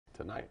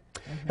tonight.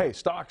 Hey,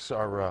 stocks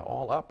are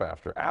all up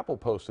after Apple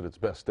posted its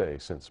best day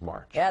since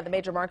March. Yeah, the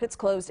major markets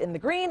closed in the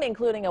green,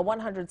 including a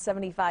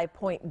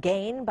 175-point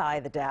gain by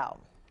the Dow.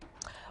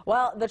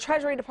 Well, the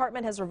Treasury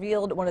Department has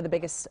revealed one of the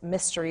biggest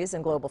mysteries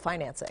in global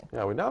financing.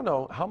 Yeah, we now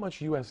know how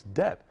much U.S.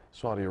 debt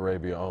Saudi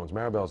Arabia owns.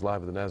 Maribel's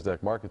live at the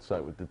NASDAQ market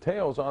site with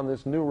details on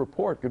this new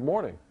report. Good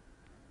morning.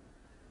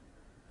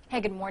 Hey,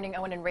 good morning,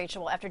 Owen and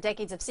Rachel. After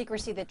decades of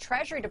secrecy, the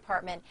Treasury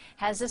Department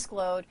has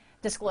disclosed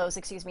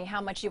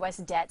how much U.S.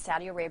 debt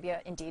Saudi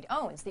Arabia indeed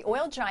owns. The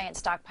oil giant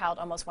stockpiled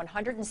almost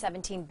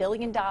 $117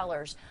 billion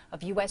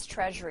of U.S.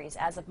 treasuries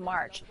as of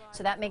March.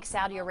 So that makes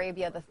Saudi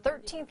Arabia the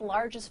 13th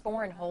largest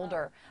foreign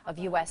holder of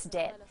U.S.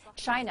 debt.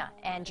 China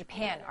and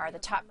Japan are the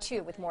top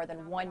two with more than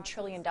 $1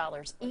 trillion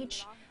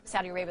each.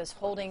 Saudi Arabia's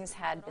holdings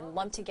had been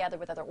lumped together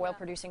with other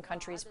oil-producing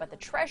countries, but the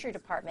Treasury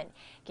Department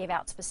gave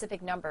out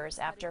specific numbers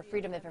after a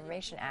Freedom of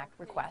Information Act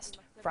request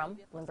from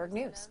Bloomberg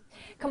News.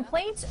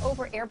 Complaints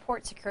over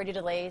airport security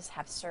delays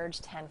have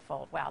surged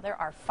tenfold. Wow, there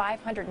are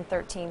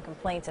 513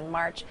 complaints in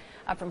March,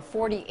 up from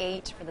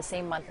 48 for the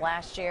same month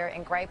last year,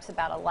 and gripes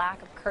about a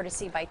lack of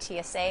courtesy by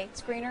TSA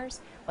screeners,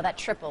 well, that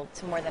tripled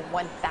to more than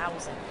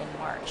 1,000 in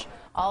March.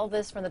 All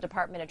this from the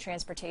Department of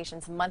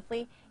Transportation's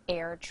monthly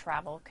air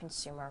travel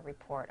consumer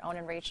report. Owen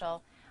and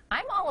Rachel,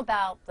 I'm all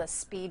about the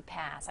speed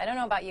pass. I don't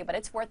know about you, but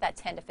it's worth that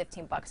 10 to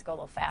 15 bucks to go a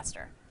little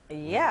faster.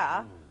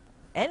 Yeah.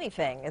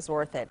 Anything is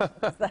worth it.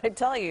 I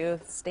tell you,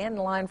 stand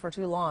in line for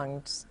too long,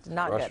 it's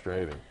not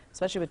Frustrating. good.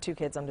 Especially with two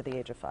kids under the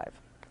age of 5.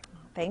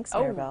 Thanks,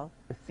 Maribel.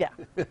 Yeah,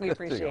 we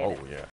appreciate it. Oh, yeah.